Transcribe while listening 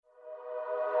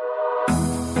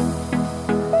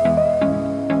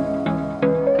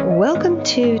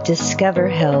to Discover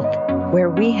Health, where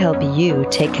we help you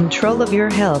take control of your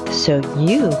health so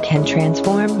you can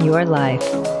transform your life.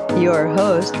 Your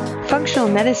host, functional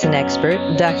medicine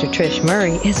expert, Dr. Trish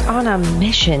Murray, is on a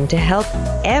mission to help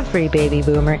every baby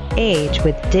boomer age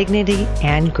with dignity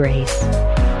and grace.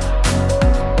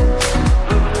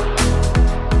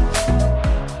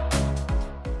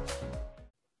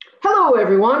 Hello,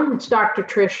 everyone. It's Dr.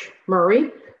 Trish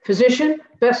Murray, physician,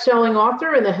 best-selling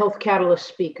author, and the Health Catalyst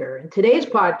speaker. And today's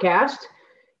podcast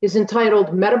is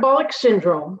entitled Metabolic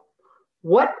Syndrome.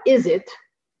 What is it,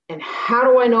 and how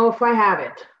do I know if I have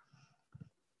it?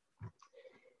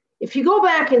 If you go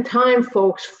back in time,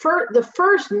 folks, the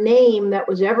first name that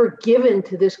was ever given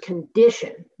to this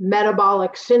condition,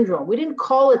 metabolic syndrome, we didn't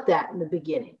call it that in the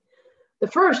beginning.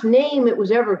 The first name it was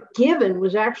ever given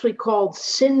was actually called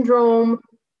Syndrome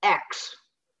X,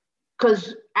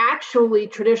 because actually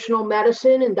traditional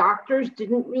medicine and doctors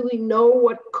didn't really know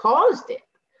what caused it.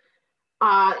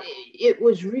 And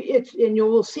you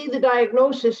will see the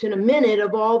diagnosis in a minute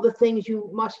of all the things you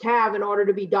must have in order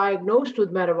to be diagnosed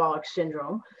with metabolic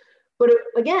syndrome. But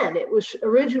it was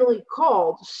originally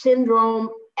called Syndrome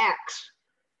X,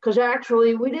 because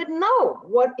actually we didn't know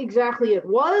what exactly it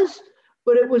was,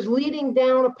 but it was leading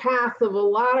down a path of a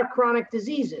lot of chronic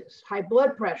diseases, high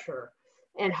blood pressure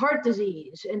and heart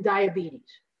disease and diabetes.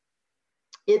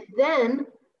 It then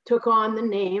took on the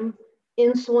name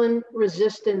insulin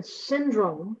resistance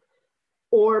syndrome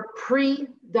or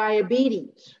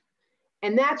pre-diabetes.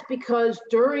 And that's because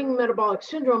during metabolic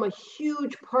syndrome, a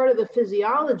huge part of the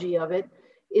physiology of it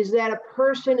is that a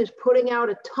person is putting out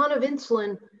a ton of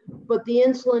insulin, but the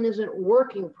insulin isn't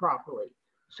working properly.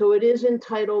 So it is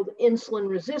entitled insulin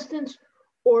resistance,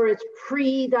 or it's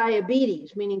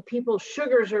pre-diabetes, meaning people's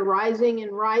sugars are rising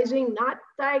and rising, not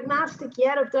diagnostic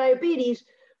yet of diabetes,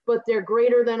 but they're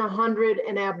greater than 100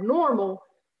 and abnormal.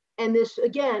 And this,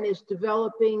 again, is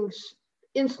developing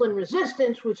insulin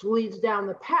resistance, which leads down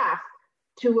the path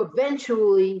to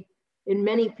eventually, in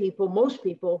many people, most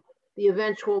people, the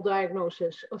eventual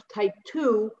diagnosis of type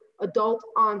 2 adult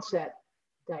onset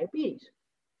diabetes.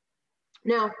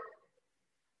 Now,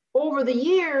 over the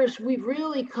years, we've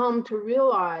really come to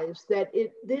realize that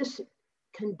this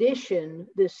condition,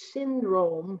 this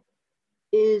syndrome,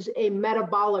 is a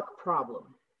metabolic problem,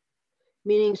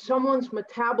 meaning someone's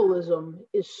metabolism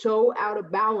is so out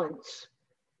of balance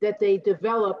that they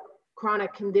develop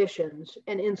chronic conditions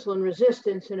and insulin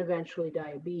resistance and eventually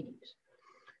diabetes.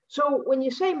 So when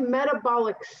you say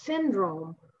metabolic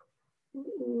syndrome,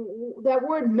 that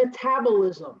word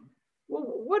metabolism, well,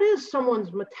 what is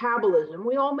someone's metabolism?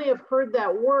 We all may have heard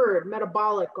that word,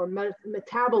 metabolic or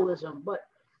metabolism, but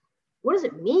what does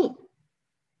it mean?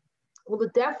 Well, the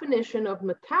definition of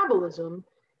metabolism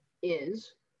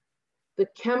is the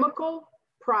chemical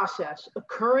process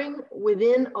occurring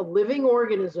within a living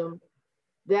organism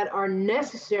that are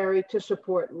necessary to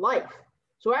support life.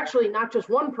 So actually not just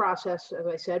one process, as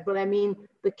I said, but I mean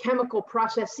the chemical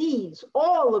processes,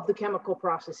 all of the chemical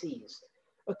processes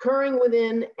occurring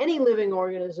within any living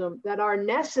organism that are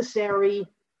necessary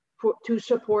to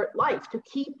support life, to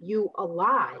keep you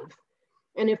alive.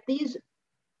 And if these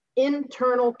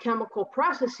internal chemical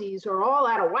processes are all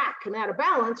out of whack and out of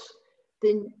balance,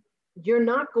 then you're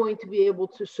not going to be able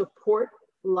to support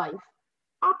life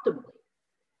optimally.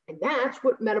 And that's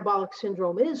what metabolic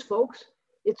syndrome is, folks.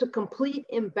 It's a complete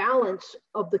imbalance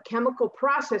of the chemical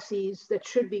processes that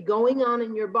should be going on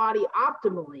in your body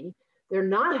optimally. They're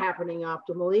not happening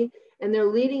optimally, and they're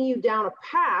leading you down a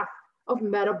path of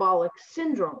metabolic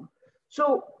syndrome.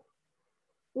 So,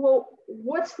 well,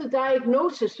 what's the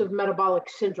diagnosis of metabolic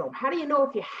syndrome? How do you know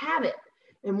if you have it?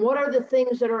 And what are the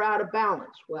things that are out of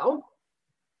balance? Well,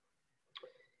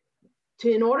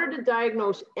 in order to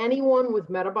diagnose anyone with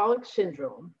metabolic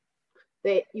syndrome,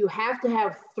 you have to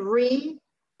have 3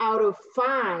 out of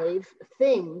 5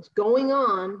 things going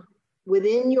on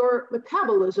within your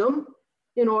metabolism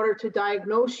in order to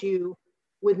diagnose you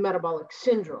with metabolic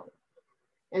syndrome.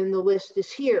 And the list is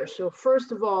here. So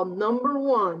first of all, number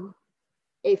 1,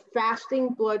 a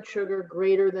fasting blood sugar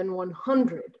greater than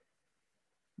 100.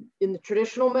 In the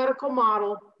traditional medical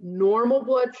model, normal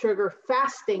blood sugar,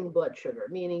 fasting blood sugar,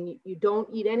 meaning you don't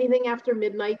eat anything after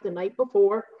midnight the night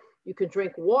before. You can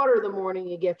drink water the morning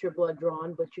you get your blood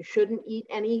drawn, but you shouldn't eat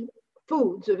any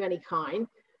foods of any kind.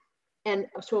 And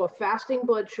so a fasting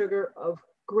blood sugar of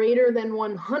greater than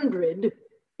 100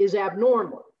 is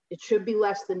abnormal. It should be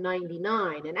less than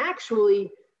 99. And actually,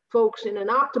 folks, in an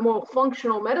optimal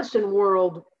functional medicine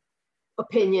world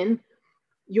opinion,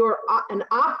 an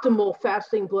optimal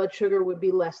fasting blood sugar would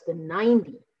be less than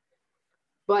 90.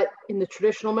 But in the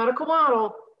traditional medical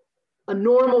model, A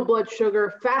normal blood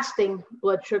sugar, fasting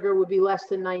blood sugar, would be less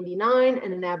than 99,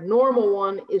 and an abnormal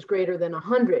one is greater than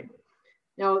 100.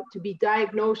 Now, to be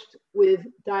diagnosed with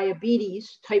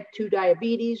diabetes, type 2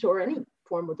 diabetes, or any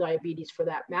form of diabetes for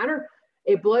that matter,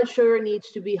 a blood sugar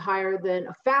needs to be higher than,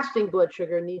 a fasting blood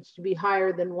sugar needs to be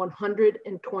higher than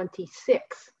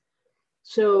 126.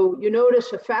 So you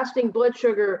notice a fasting blood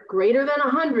sugar greater than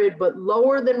 100, but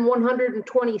lower than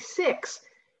 126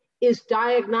 is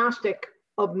diagnostic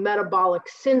of metabolic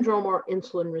syndrome or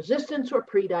insulin resistance or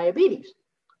prediabetes,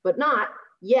 but not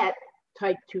yet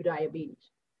type 2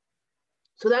 diabetes.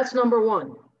 So that's number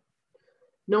one.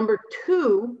 Number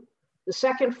two, the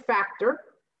second factor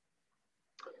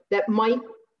that might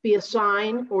be a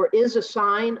sign or is a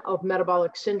sign of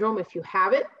metabolic syndrome, if you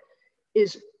have it,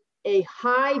 is a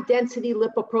high density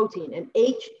lipoprotein, an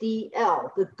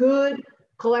HDL, the good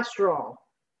cholesterol,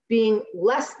 being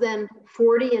less than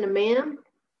 40 in a man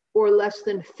or less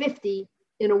than 50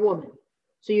 in a woman.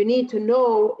 So you need to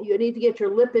know, you need to get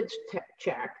your lipids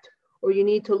checked, or you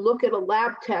need to look at a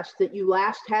lab test that you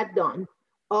last had done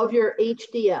of your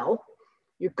HDL,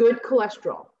 your good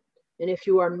cholesterol. And if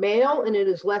you are male and it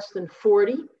is less than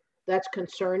 40, that's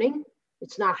concerning.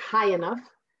 It's not high enough.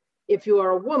 If you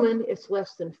are a woman, it's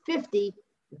less than 50,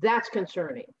 that's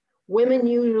concerning. Women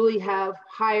usually have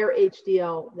higher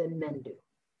HDL than men do.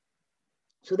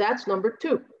 So that's number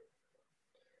two.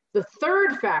 The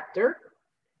third factor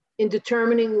in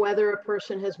determining whether a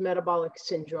person has metabolic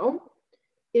syndrome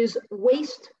is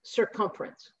waist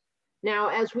circumference. Now,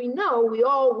 as we know, we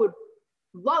all would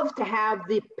love to have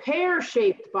the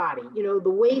pear-shaped body, you know, the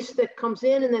waist that comes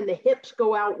in and then the hips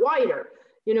go out wider,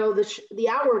 you know, the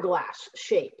hourglass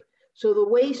shape. So the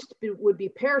waist would be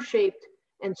pear-shaped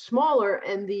and smaller,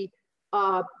 and the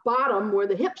bottom where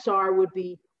the hips are would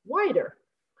be wider.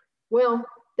 Well,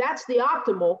 that's the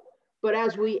optimal, but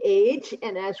as we age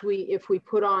and if we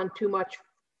put on too much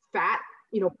fat,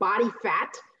 you know, body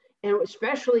fat, and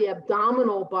especially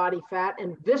abdominal body fat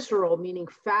and visceral, meaning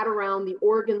fat around the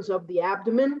organs of the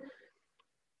abdomen,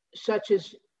 such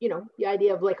as, you know, the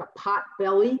idea of like a pot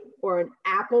belly or an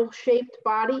apple-shaped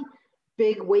body,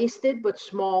 big waisted but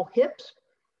small hips,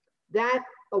 that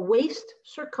a waist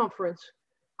circumference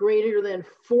greater than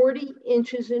 40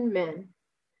 inches in men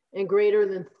and greater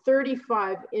than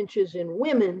 35 inches in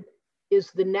women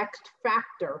is the next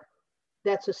factor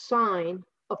that's a sign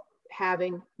of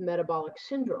having metabolic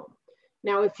syndrome.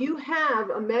 Now, if you have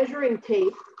a measuring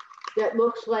tape that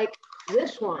looks like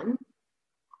this one,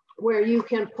 where you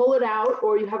can pull it out,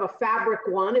 or you have a fabric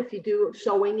one if you do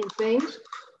sewing and things,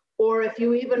 or if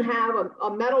you even have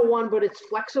a metal one, but it's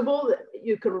flexible, that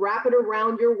you can wrap it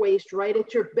around your waist right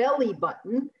at your belly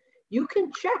button, you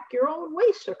can check your own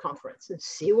waist circumference and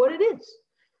see what it is.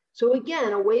 So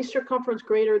again, a waist circumference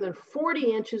greater than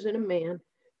 40 inches in a man,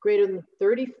 greater than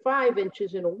 35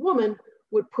 inches in a woman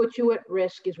would put you at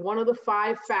risk, is one of the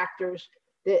 5 factors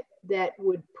that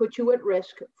would put you at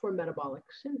risk for metabolic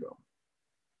syndrome.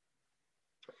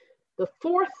 The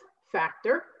fourth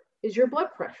factor is your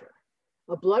blood pressure.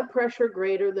 A blood pressure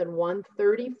greater than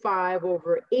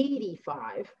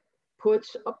 135/85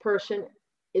 puts a person,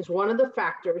 is one of the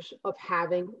factors of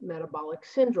having metabolic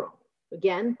syndrome.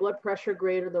 Again, blood pressure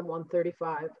greater than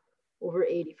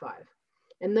 135/85.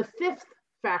 And the fifth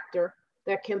factor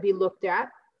that can be looked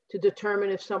at to determine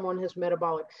if someone has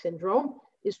metabolic syndrome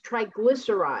is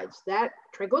triglycerides. That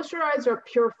triglycerides are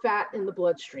pure fat in the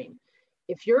bloodstream.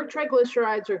 If your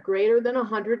triglycerides are greater than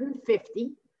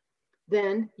 150,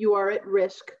 then you are at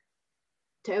risk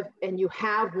and you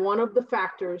have one of the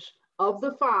factors of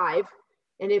the 5.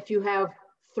 And if you have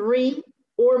 3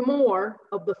 or more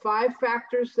of the 5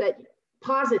 factors that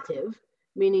positive,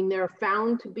 meaning they're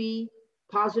found to be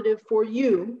positive for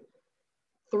you,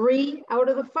 3 out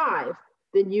of the 5,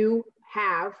 then you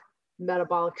have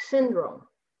metabolic syndrome.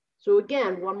 So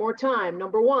again, one more time.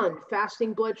 Number 1,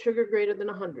 fasting blood sugar greater than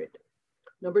 100.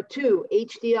 Number 2,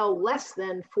 HDL less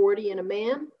than 40 in a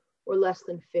man or less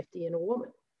than 50 in a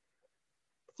woman.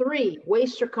 3,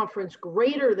 waist circumference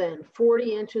greater than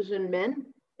 40 inches in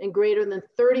men and greater than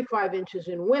 35 inches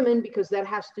in women, because that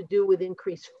has to do with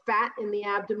increased fat in the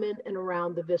abdomen and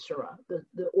around the viscera,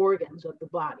 the organs of the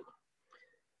body.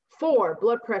 4,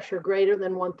 blood pressure greater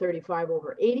than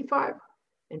 135/85.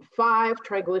 And 5,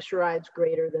 triglycerides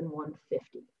greater than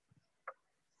 150.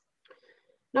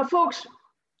 Now, folks,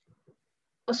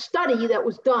 a study that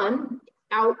was done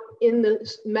out in the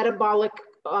metabolic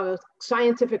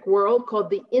scientific world called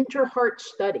the InterHeart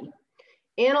study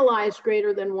analyzed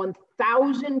greater than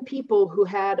 1,000 people who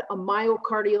had a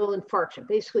myocardial infarction,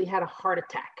 basically had a heart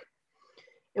attack.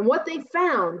 And what they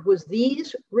found was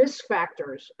these risk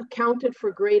factors accounted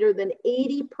for greater than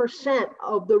 80%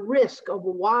 of the risk of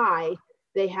why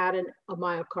they had a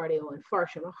myocardial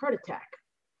infarction, a heart attack.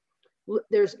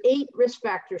 There's 8 risk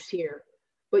factors here,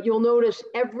 but you'll notice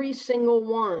every single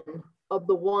one of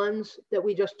the ones that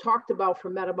we just talked about for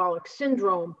metabolic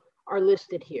syndrome are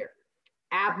listed here.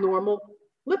 Abnormal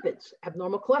lipids,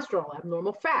 abnormal cholesterol,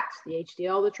 abnormal fats, the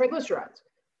HDL, the triglycerides.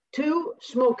 2,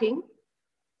 smoking.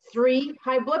 3,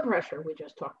 high blood pressure. We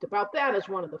just talked about that as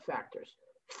one of the factors.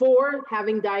 4,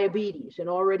 having diabetes and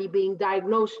already being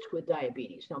diagnosed with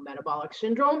diabetes. Now, metabolic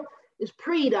syndrome is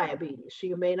pre-diabetes, so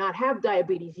you may not have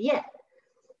diabetes yet.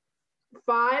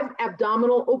 5,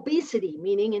 abdominal obesity,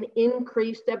 meaning an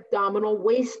increased abdominal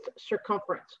waist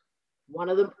circumference, one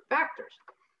of the factors.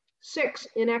 6,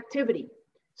 inactivity.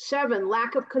 7,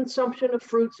 lack of consumption of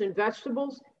fruits and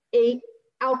vegetables. 8,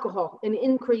 alcohol, an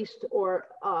increased or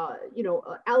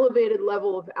elevated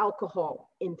level of alcohol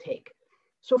intake.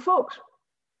 So folks,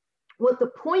 what the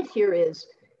point here is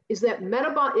that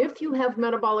if you have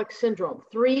metabolic syndrome,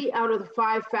 3 out of the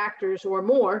 5 factors or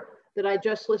more that I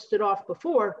just listed off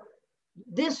before,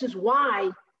 this is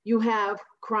why you have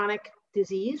chronic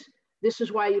disease. This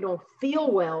is why you don't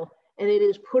feel well, and it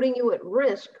is putting you at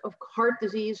risk of heart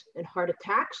disease and heart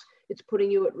attacks. It's putting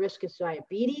you at risk of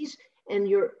diabetes, and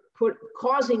you're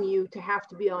causing you to have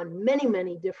to be on many,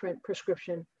 many different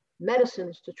prescription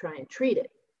medicines to try and treat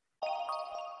it.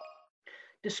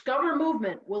 Discover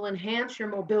Movement will enhance your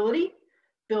mobility,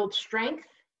 build strength,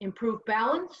 improve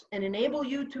balance, and enable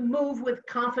you to move with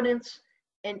confidence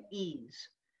and ease.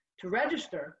 To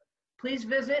register, please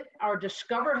visit our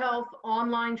Discover Health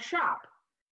online shop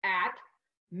at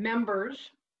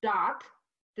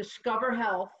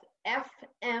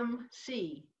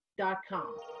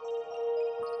members.discoverhealthfmc.com.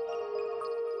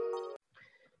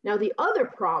 Now, the other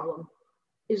problem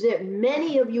is that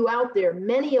many of you out there,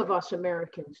 many of us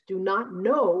Americans, do not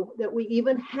know that we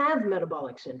even have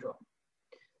metabolic syndrome.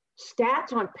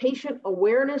 Stats on patient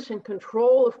awareness and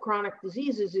control of chronic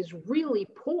diseases is really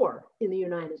poor in the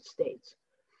United States.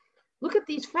 Look at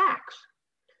these facts.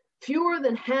 Fewer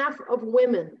than half of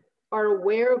women are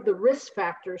aware of the risk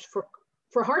factors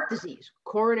for heart disease,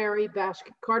 coronary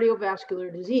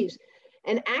cardiovascular disease.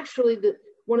 And actually,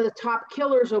 one of the top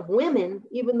killers of women,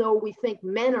 even though we think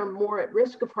men are more at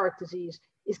risk of heart disease,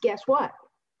 is guess what?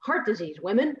 Heart disease,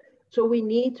 women. So we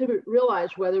need to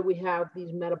realize whether we have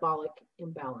these metabolic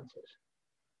imbalances.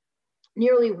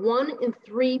 Nearly 1 in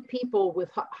 3 people with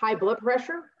high blood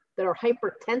pressure that are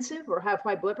hypertensive or have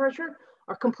high blood pressure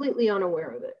are completely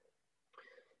unaware of it.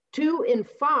 2 in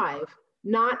 5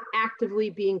 not actively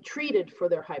being treated for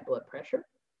their high blood pressure.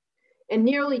 And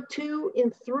nearly 2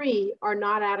 in 3 are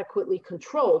not adequately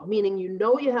controlled, meaning you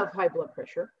know you have high blood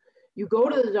pressure, you go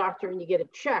to the doctor and you get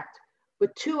it checked,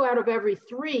 but 2 out of every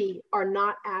 3 are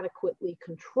not adequately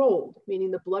controlled, meaning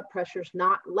the blood pressure is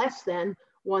not less than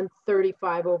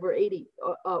 135 over 80.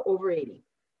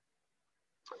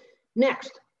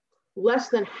 Next, less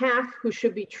than half who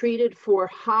should be treated for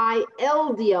high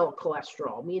LDL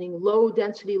cholesterol, meaning low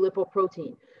density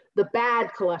lipoprotein. The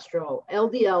bad cholesterol,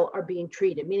 LDL, are being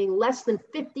treated, meaning less than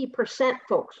 50%,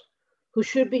 folks, who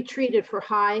should be treated for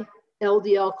high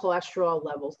LDL cholesterol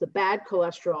levels. The bad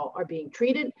cholesterol are being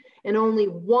treated, and only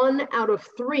 1 out of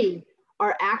 3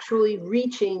 are actually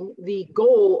reaching the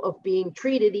goal of being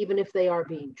treated, even if they are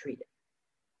being treated.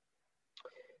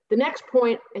 The next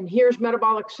point, and here's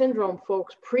metabolic syndrome,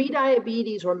 folks,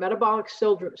 prediabetes or metabolic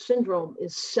syndrome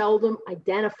is seldom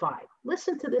identified.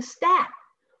 Listen to this stat.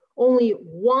 Only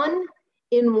 1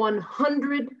 in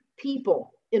 100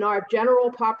 people in our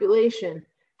general population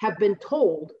have been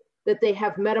told that they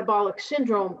have metabolic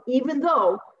syndrome, even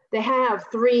though they have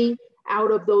 3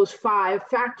 out of those 5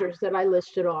 factors that I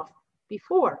listed off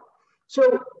before.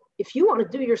 So if you want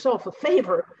to do yourself a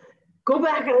favor, go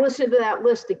back and listen to that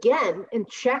list again and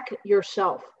check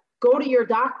yourself. Go to your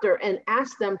doctor and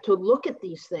ask them to look at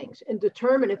these things and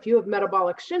determine if you have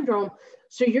metabolic syndrome,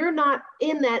 so you're not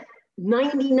in that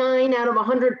 99 out of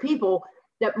 100 people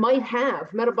that might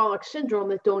have metabolic syndrome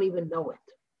that don't even know it.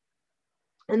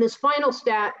 And this final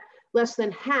stat, less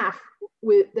than half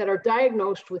that are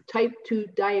diagnosed with type 2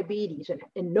 diabetes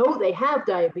and know they have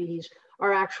diabetes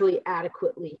are actually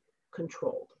adequately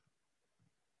controlled.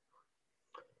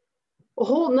 A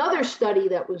whole nother study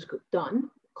that was done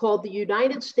called the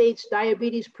United States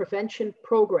Diabetes Prevention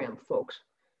Program, folks,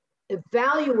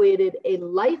 evaluated a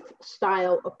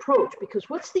lifestyle approach, because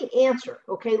what's the answer?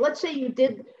 Okay, let's say you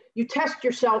test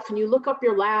yourself and you look up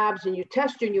your labs and you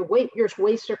test your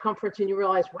waist circumference and you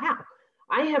realize, wow,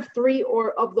 I have 3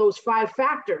 of those 5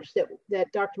 factors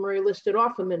that Dr. Murray listed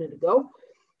off a minute ago.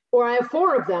 Or I have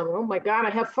 4 of them. Oh my God, I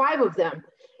have 5 of them.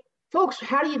 Folks,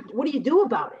 what do you do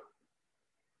about it?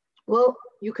 Well,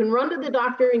 you can run to the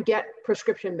doctor and get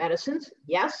prescription medicines.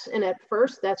 Yes, and at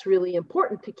first that's really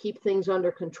important to keep things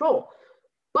under control.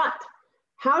 But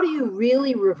how do you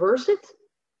really reverse it?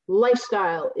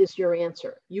 Lifestyle is your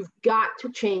answer. You've got to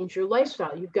change your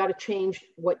lifestyle. You've got to change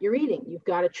what you're eating. You've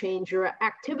got to change your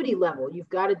activity level. You've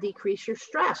got to decrease your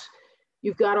stress.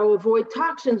 You've got to avoid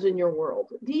toxins in your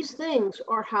world. These things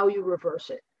are how you reverse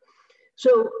it.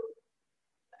 So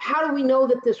how do we know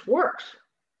that this works?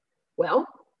 Well,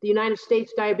 the United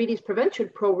States Diabetes Prevention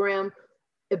Program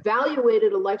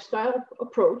evaluated a lifestyle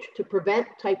approach to prevent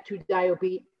type 2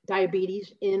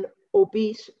 diabetes in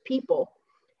obese people.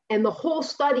 And the whole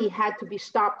study had to be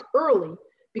stopped early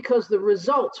because the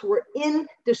results were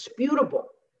indisputable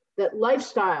that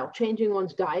lifestyle, changing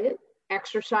one's diet,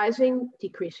 exercising,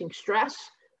 decreasing stress,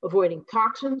 avoiding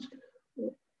toxins,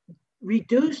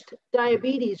 reduced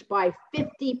diabetes by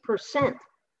 50%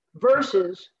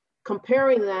 versus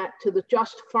comparing that to the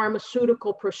just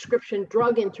pharmaceutical prescription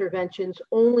drug interventions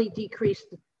only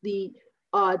decreased the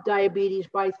diabetes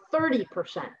by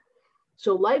 30%.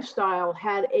 So lifestyle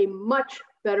had a much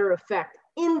better effect,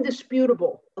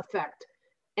 indisputable effect.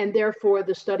 And therefore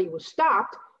the study was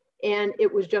stopped and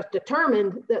it was just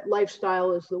determined that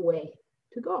lifestyle is the way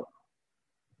to go.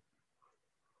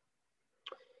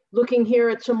 Looking here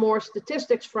at some more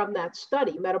statistics from that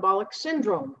study, metabolic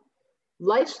syndrome.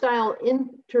 Lifestyle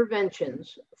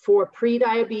interventions for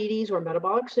prediabetes or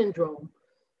metabolic syndrome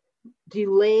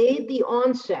delayed the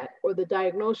onset or the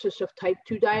diagnosis of type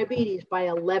 2 diabetes by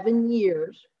 11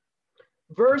 years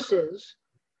versus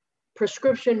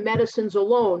prescription medicines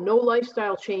alone, no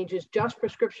lifestyle changes, just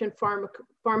prescription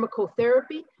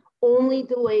pharmacotherapy, only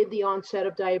delayed the onset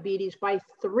of diabetes by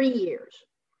 3 years.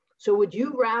 So would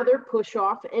you rather push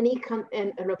off and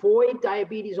avoid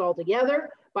diabetes altogether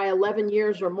by 11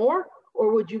 years or more?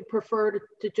 Or would you prefer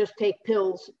to just take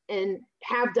pills and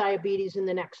have diabetes in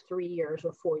the next 3 years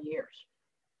or 4 years?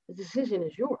 The decision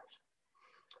is yours.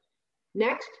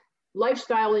 Next,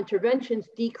 lifestyle interventions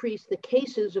decrease the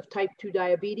cases of type 2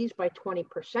 diabetes by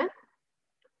 20%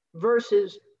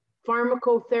 versus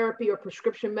pharmacotherapy or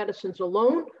prescription medicines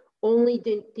alone only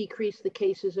decrease the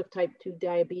cases of type 2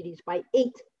 diabetes by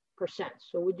 8%.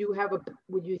 So would you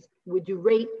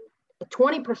rate a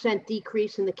 20%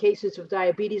 decrease in the cases of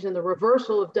diabetes and the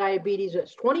reversal of diabetes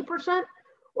as 20%,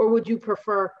 or would you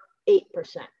prefer 8%?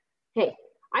 Hey,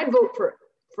 I'd vote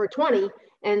for 20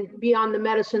 and be on the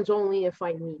medicines only if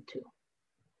I need to.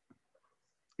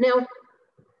 Now,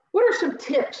 what are some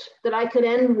tips that I could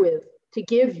end with to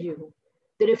give you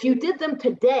that if you did them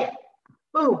today,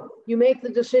 boom, you make the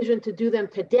decision to do them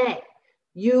today,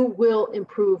 you will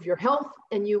improve your health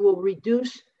and you will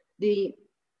reduce the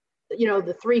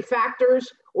 3 factors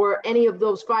or any of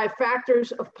those 5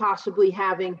 factors of possibly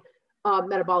having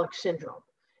metabolic syndrome.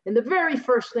 And the very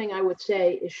first thing I would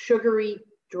say is sugary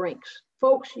drinks.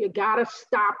 Folks, you gotta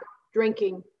stop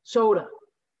drinking soda.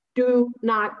 Do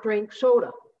not drink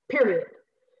soda, period.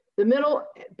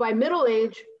 By middle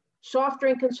age, soft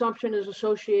drink consumption is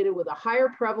associated with a higher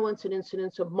prevalence and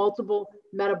incidence of multiple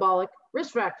metabolic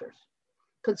risk factors.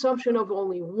 Consumption of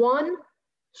only 1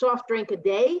 soft drink a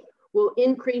day will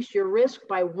increase your risk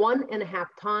by 1.5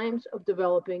 times of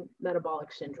developing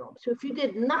metabolic syndrome. So if you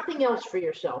did nothing else for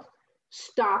yourself,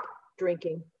 stop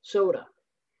drinking soda.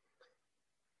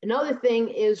 Another thing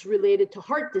is related to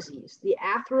heart disease. The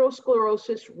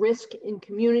Atherosclerosis Risk in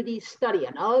Community Study,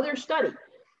 another study,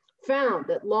 found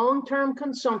that long-term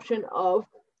consumption of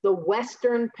the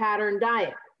Western pattern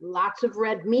diet, lots of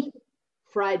red meat,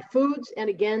 fried foods, and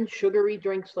again, sugary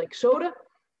drinks like soda,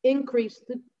 increase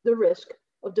the risk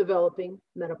of developing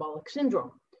metabolic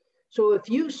syndrome. So if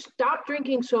you stop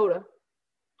drinking soda,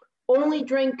 only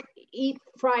eat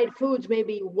fried foods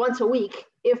maybe once a week,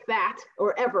 if that,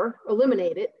 or ever,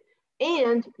 eliminate it,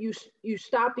 and you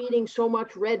stop eating so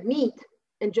much red meat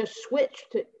and just switch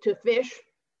to fish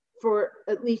for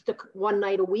at least 1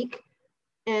 night a week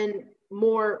and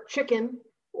more chicken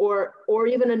or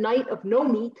even a night of no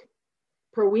meat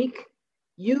per week,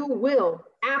 you will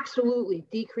absolutely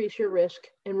decrease your risk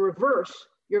and reverse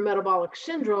your metabolic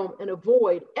syndrome and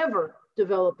avoid ever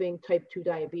developing type 2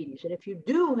 diabetes. And if you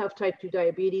do have type 2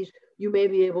 diabetes, you may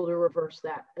be able to reverse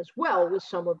that as well with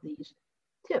some of these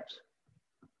tips.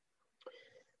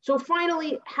 So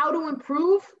finally, how to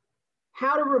improve,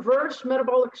 how to reverse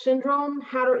metabolic syndrome,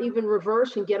 how to even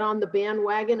reverse and get on the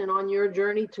bandwagon and on your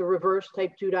journey to reverse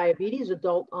type 2 diabetes,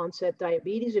 adult onset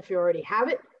diabetes, if you already have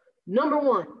it. Number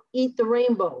 1, eat the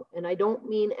rainbow. And I don't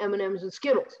mean M&Ms and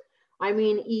Skittles. I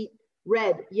mean, eat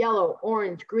red, yellow,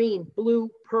 orange, green, blue,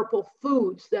 purple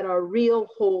foods that are real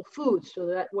whole foods.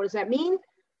 So what does that mean?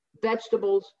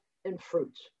 Vegetables and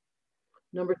fruits.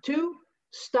 Number 2,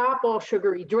 stop all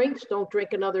sugary drinks. Don't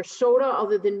drink another soda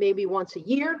other than maybe once a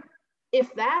year,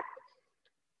 if that.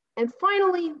 And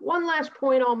finally, one last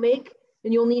point I'll make,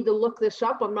 and you'll need to look this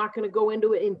up. I'm not going to go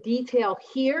into it in detail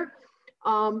here,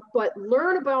 but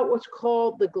learn about what's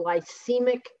called the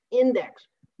glycemic index.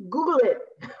 Google it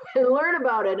and learn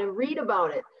about it and read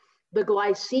about it. The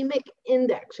glycemic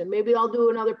index, and maybe I'll do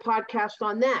another podcast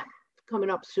on that coming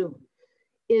up soon,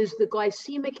 is the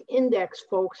glycemic index,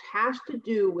 folks, has to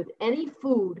do with any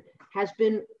food has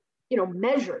been,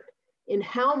 measured in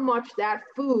how much that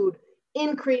food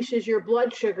increases your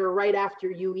blood sugar right after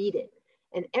you eat it.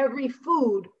 And every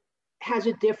food has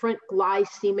a different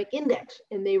glycemic index,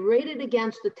 and they rate it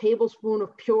against a tablespoon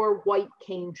of pure white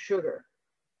cane sugar.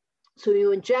 So you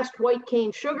ingest white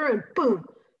cane sugar and boom,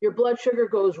 your blood sugar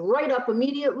goes right up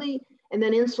immediately, and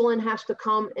then insulin has to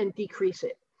come and decrease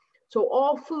it. So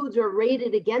all foods are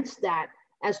rated against that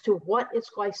as to what its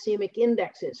glycemic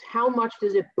index is. How much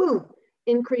does it, boom,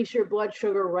 increase your blood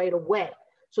sugar right away?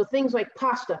 So things like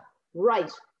pasta,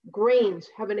 rice, grains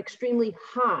have an extremely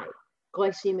high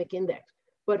glycemic index.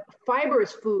 But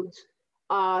fibrous foods,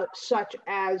 such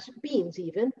as beans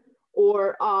even,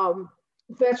 or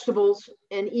vegetables,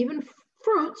 and even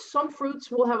fruits, some fruits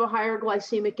will have a higher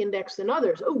glycemic index than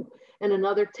others. Oh, and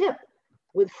another tip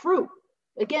with fruit,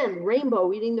 again,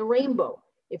 rainbow, eating the rainbow.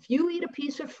 If you eat a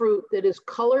piece of fruit that is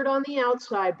colored on the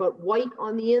outside but white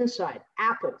on the inside,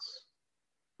 apples,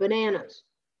 bananas,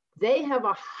 they have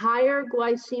a higher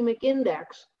glycemic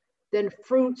index than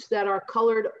fruits that are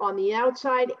colored on the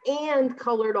outside and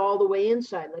colored all the way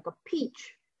inside, like a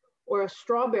peach or a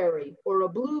strawberry or a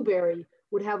blueberry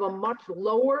would have a much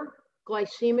lower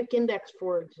glycemic index,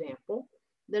 for example,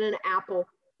 than an apple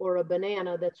or a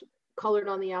banana that's colored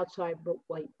on the outside but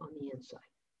white on the inside.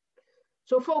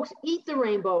 So folks, eat the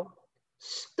rainbow,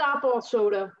 stop all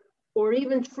soda, or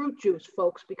even fruit juice,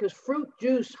 folks, because fruit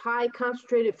juice, high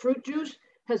concentrated fruit juice,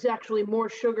 has actually more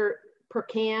sugar per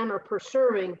can or per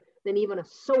serving than even a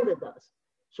soda does.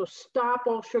 So stop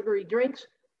all sugary drinks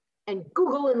and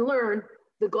Google and learn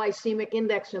the glycemic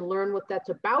index and learn what that's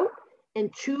about,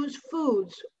 and choose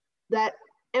foods that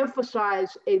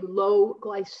emphasize a low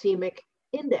glycemic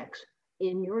index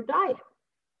in your diet.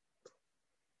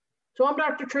 So I'm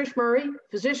Dr. Trish Murray,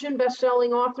 physician,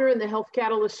 best-selling author, and the Health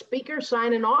Catalyst speaker,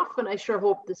 signing off, and I sure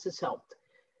hope this has helped.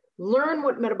 Learn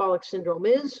what metabolic syndrome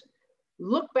is.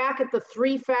 Look back at the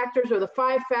 3 factors or the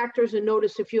 5 factors and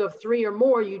notice if you have 3 or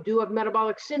more, you do have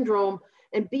metabolic syndrome.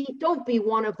 And don't be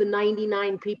one of the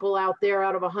 99 people out there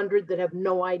out of 100 that have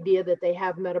no idea that they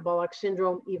have metabolic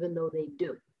syndrome, even though they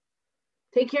do.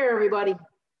 Take care, everybody.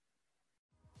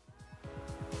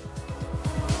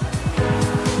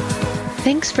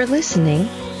 Thanks for listening.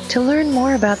 To learn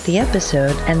more about the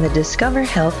episode and the Discover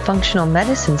Health Functional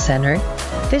Medicine Center,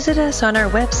 visit us on our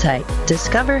website,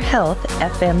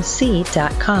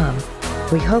 discoverhealthfmc.com.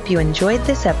 We hope you enjoyed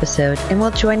this episode and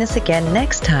will join us again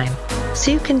next time,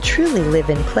 so you can truly live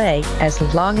and play as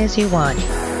long as you want.